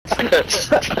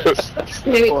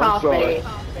Maybe Oh, I'm coffee.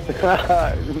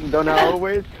 sorry. Don't I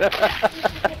always?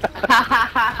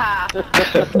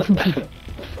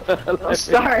 Don't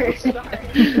start.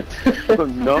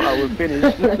 No, I will finish.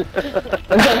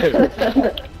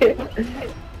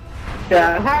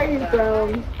 Yeah, how are you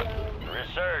from?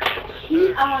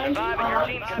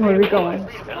 Where are we going?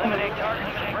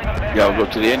 Y'all go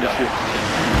to the industry.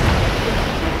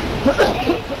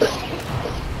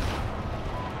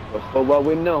 But for what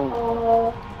we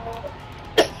know.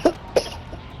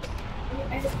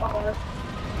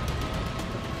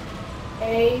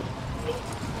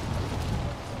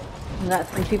 We got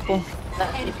some people.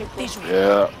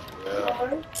 Yeah.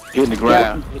 Hitting the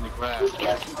ground.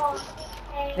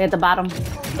 They're at the bottom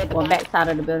or back side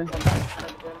of the building.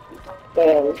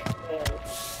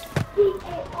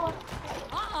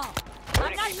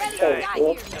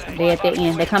 They're at the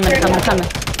end. They're coming. Oh,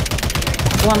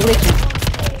 I'm glitching.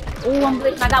 Oh, I'm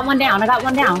glitching. I got one down.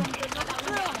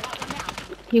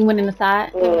 He went in the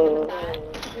side.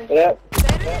 Yep.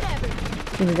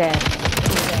 He was ass.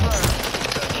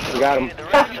 Got him.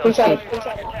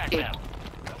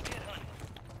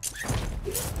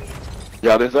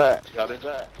 Y'all inside.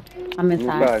 I'm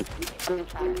inside.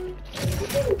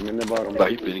 I'm in the bottom. Like,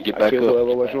 he finna get I back killed up.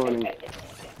 whoever was running. I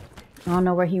don't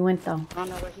know where he went though.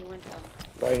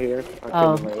 Right here.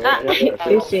 Oh,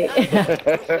 this shit.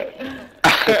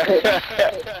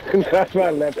 That's why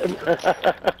I left him.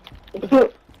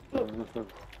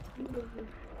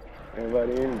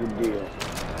 Everybody in, good deal.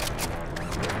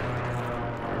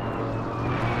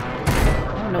 I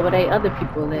don't know where they other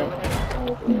people at.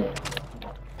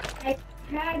 I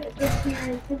tried it this year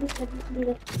and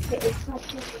it's not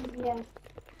just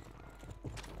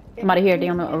Somebody here, they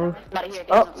on the roof.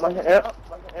 Oh, my head.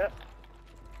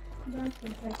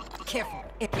 Careful.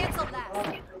 Cancel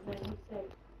that.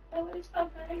 Oh, it's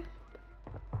okay.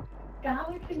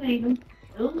 God, we can name him.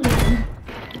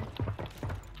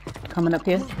 Coming up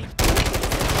here.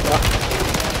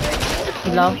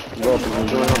 Hello? Go,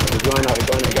 he's going out,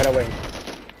 get away.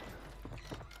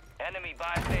 Enemy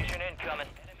buy station incoming.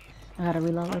 I gotta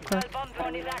reload real quick.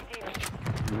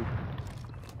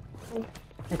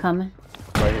 They're coming.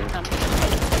 Right here.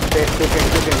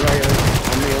 Cooking right here.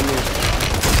 On me.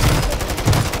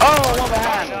 Oh, one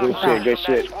behind. Good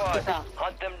shit.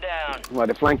 Hunt them down. What,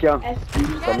 the flank y'all?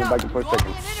 Coming back in for a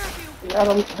second.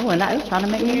 Oh, and I was trying to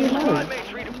make me reload.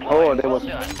 Oh, there was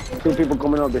two people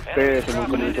coming up the stairs and one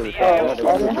coming into the side.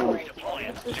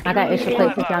 I got extra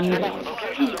plates if y'all need it.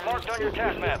 Marked on your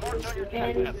task map.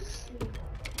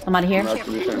 Somebody here?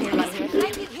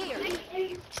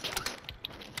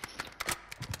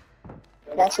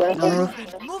 That's what On the roof.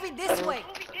 Moving this way.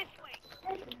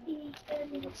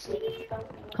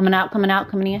 Coming in.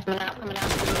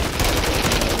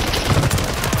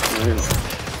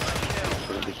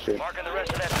 Marking the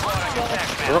rest of that squad on your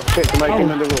task map. Somebody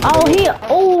came on the roof.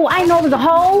 Oh, I know it was a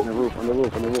hole. On the roof.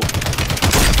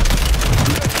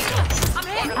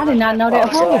 I did not know that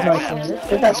hole was right there.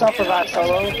 Did that self provide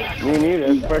solo? Me neither,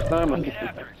 it's the first time.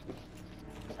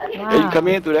 Yeah, you come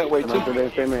in through that way too. After they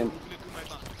came in.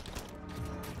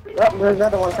 Oh, there's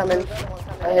another one coming.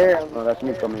 I hear him. Oh, that's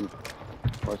me coming.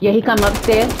 Yeah, he come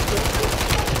upstairs.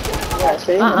 Yeah,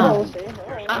 see?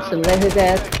 Should let his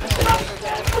ass.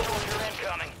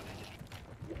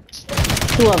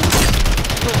 Two of them.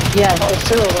 Yeah. Oh,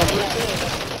 two of them.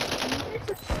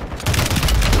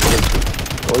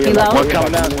 Oh, yeah, Hello? One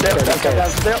coming down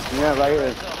steps. Yeah, right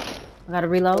here. I gotta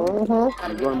reload. He's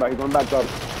going back up.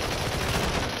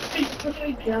 I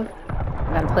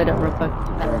gotta play that real quick.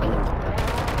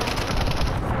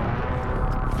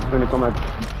 He's gonna come out.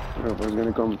 He's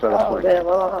gonna come to the Oh, point. damn.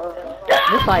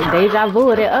 It's like deja vu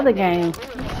of that other game.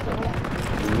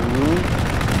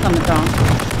 Coming strong.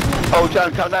 Oh, trying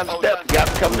to come down the steps. Got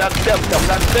to come down the steps.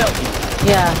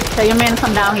 Yeah, tell your man to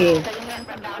come down here.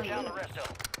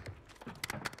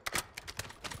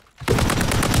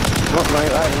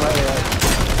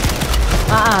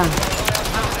 Right.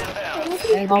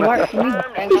 Ain't gonna work for me.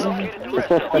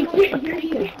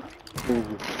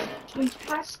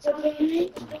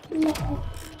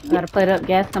 Gotta play it up.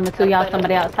 Gas coming to y'all.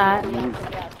 Somebody outside.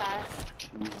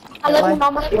 I love you,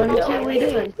 Mama. What are you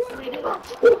doing?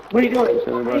 What are you doing?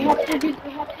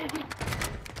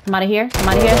 Somebody here.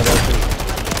 Damn.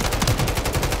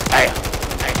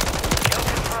 Kill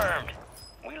confirmed.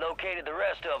 We located the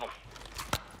rest of them.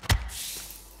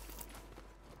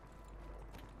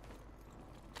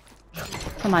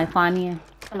 Somebody flying in.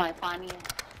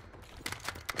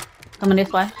 Coming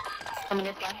this way.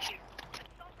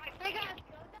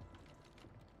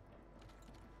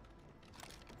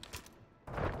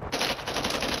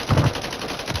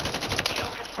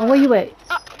 Oh, where you at?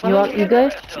 You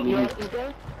good?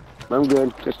 I'm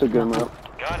good. Just a good amount.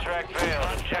 Contract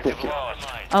failed. Objective lost.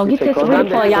 Oh, get this Come ready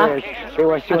down for the y'all. stairs. She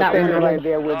was I got standing one right already.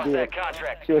 there with Lost the. that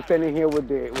contract. She was standing here with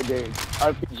the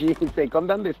RPG. He said, "Come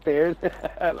down the stairs."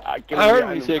 I heard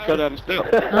him. He said, "Cut out the step."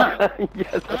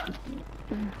 Yes.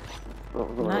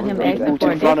 Not him He asking moved for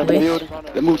to a the front of the death wish.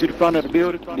 building. They moved to the front of the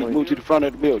building. He moved to the front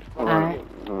of the building. Alright.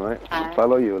 All right.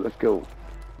 Follow you. Let's go.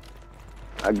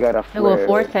 I got a There go a flare.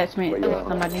 4 attachment. Where you at?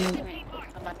 Somebody need.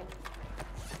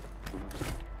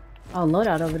 Oh,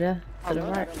 loadout over there. To the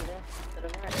right.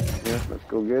 Yeah, let's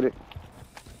go get it.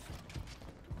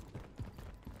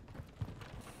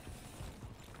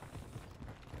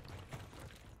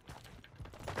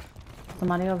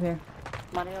 Somebody over here.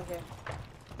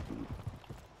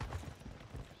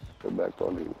 Go back,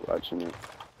 probably watching it.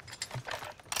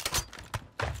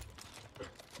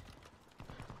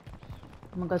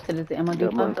 I'm gonna go to this ammo Yeah,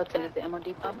 man.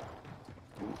 depot.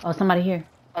 Oh, somebody here.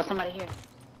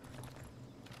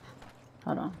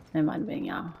 Hold on. It might have been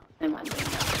y'all.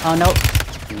 Oh, nope.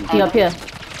 He up here.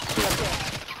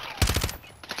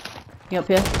 Yep.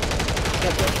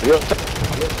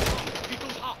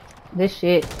 This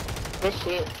shit. Gas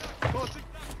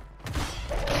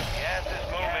is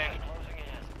moving.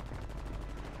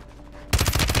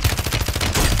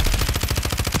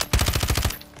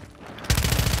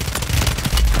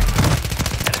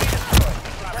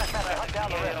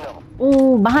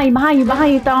 Ooh, behind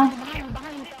you, Thong.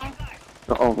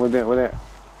 Oh, we're there.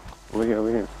 Over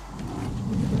here.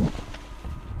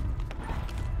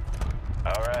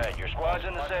 All right, your squad's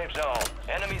in the safe zone.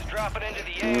 Enemies dropping into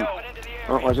the AO.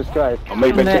 Oh, watch this guy. I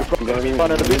made back Okay. to the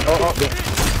front of the building.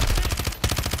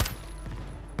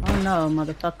 Oh no,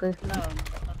 motherfuckers.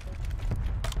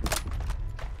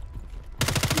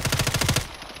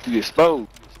 You exposed.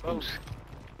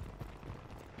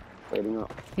 Waiting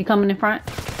up. He coming in front?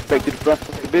 Back to the front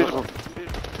of the building.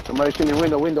 Somebody's in the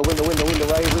window, right here,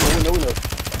 window.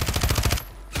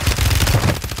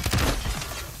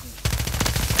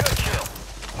 Good kill.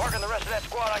 Marking the rest of that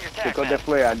squad on your Pick tac up that map.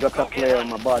 flare. I dropped that flare on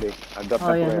my body.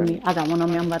 Oh yeah, I got one on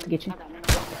me. I'm about to get you.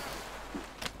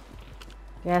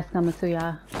 Gas coming to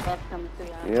y'all.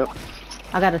 Yep.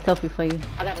 I got a selfie for you.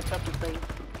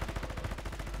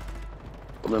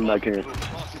 Come back here.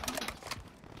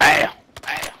 Bam!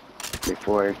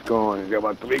 Before it's gone, it's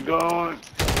about to be gone.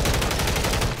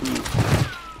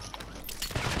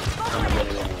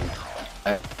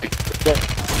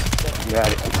 Got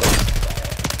it.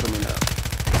 Coming up.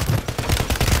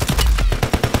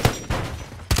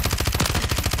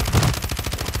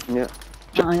 Yeah.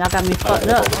 Y'all got me fucked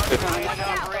up.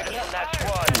 That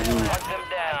squad. Hunt them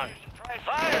down.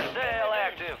 Fire sale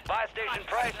active. Buy station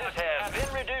prices have been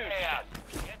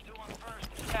reduced. Get to them first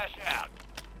and cash out.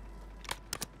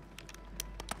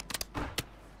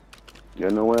 You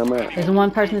know where I'm at? There's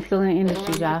one person still in the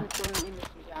industry, y'all.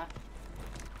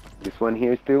 This one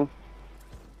here still?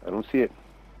 I don't see it.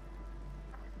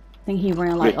 I think he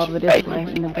ran like over this way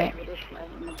in the back.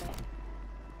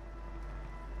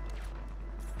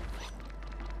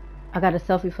 I got a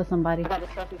selfie for somebody.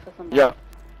 Yeah.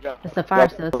 It's a fire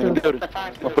sale too.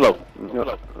 Buffalo.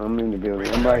 No, I'm in the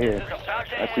building. I'm right here.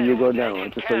 I see you go down. I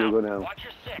just saw you go down.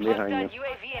 Behind you.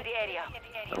 UAV in the area.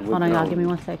 Hold on, y'all. Give me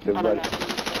 1 second. Everybody.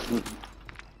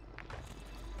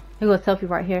 Here go a selfie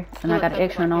right here, and I got an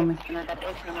extra on me.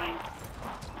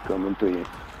 Coming to you.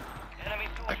 Enemy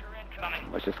soldier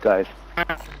incoming. Watch the skies.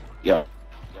 Yeah.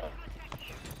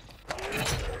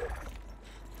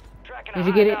 Did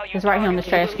you get it? It's right here on the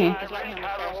trash can.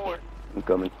 I'm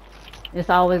coming. It's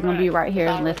always gonna be right here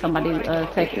unless somebody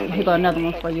take it. Here go another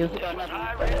one for you,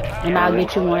 and I'll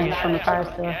get you one from the fire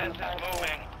sale.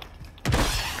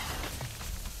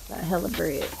 Got hella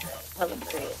bread.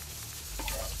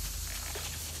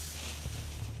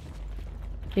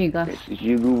 Here you go.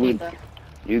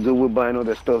 You good with buying all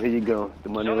that stuff. Here you go. The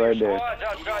money right there. Squad's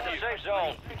outside the safe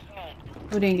zone.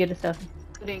 Who didn't get a selfie?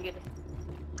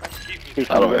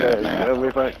 I don't have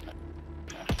that.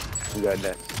 You got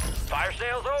that. Fire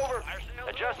sale's over.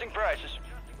 Adjusting prices.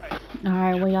 All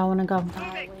right, where y'all wanna go?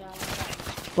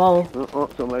 Whoa,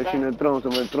 Somebody seen the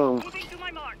throne.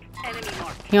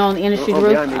 he on the industry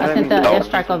roof. I sent the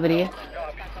airstrike over there.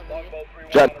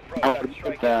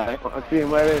 I see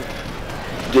him right there.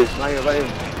 Just Right here.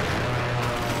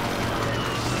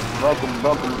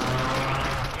 Welcome.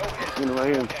 You know,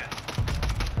 right here.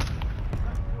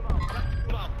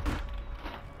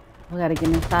 We gotta get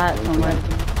inside somewhere.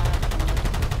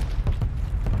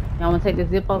 Y'all wanna take the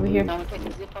zip over here? Let's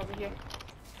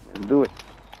do it.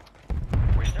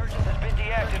 Resurgence has been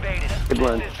deactivated. Good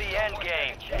one. This is the end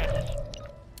game.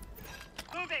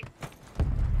 Moving.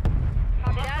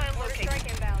 Copy that.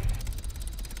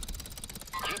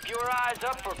 your eyes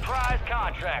up for prize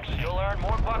contracts. You'll earn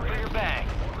more buck for your bang.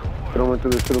 Throw into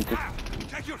the truco.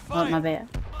 Oh, my bad.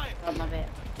 Oh, my bad.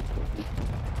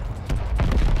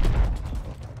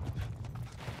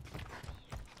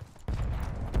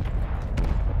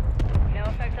 No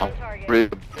effect on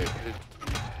target.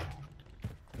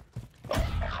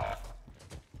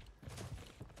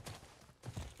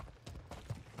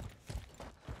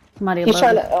 Somebody He's above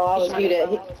trying us. to. Oh, I was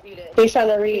muted. He's trying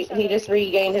to he just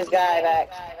regained his guy back.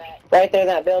 Right there in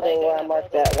that building where I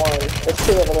marked that one. There's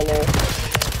two of them in there.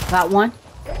 Got one.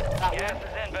 Gas is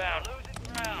inbound. Losing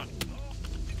ground.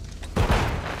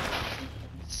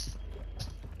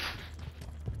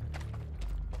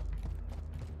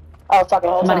 I was talking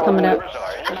the whole Somebody time. coming up. Are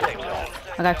in the safe zone.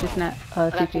 I got you, Snap.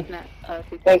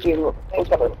 CC. Thank you. Thanks,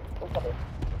 cover.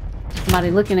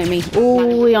 Somebody looking at me.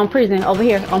 Ooh, we on prison. Over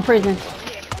here. On prison.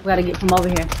 We gotta get from over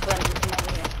here.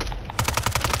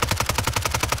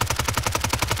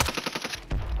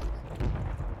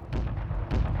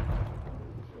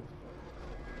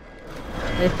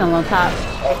 They still on top.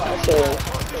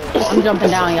 I'm jumping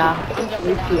down, y'all.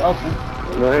 These two open.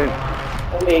 Go ahead.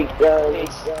 Let me go.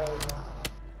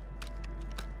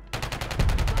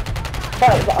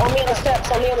 Right, on me on the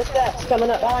steps, coming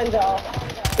up behind y'all.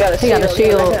 He got a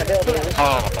shield.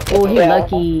 Oh. Oh, he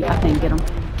lucky. I can't get him.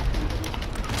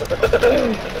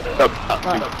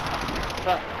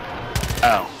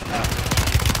 Ow.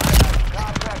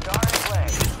 Contracts are in play.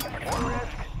 More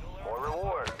risk, more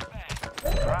reward.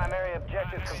 Primary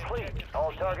objective complete.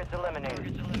 All targets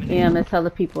eliminated. Damn, there's hella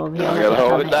people over here. I gotta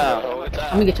hold it down.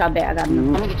 Let me get y'all back. I got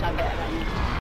enough.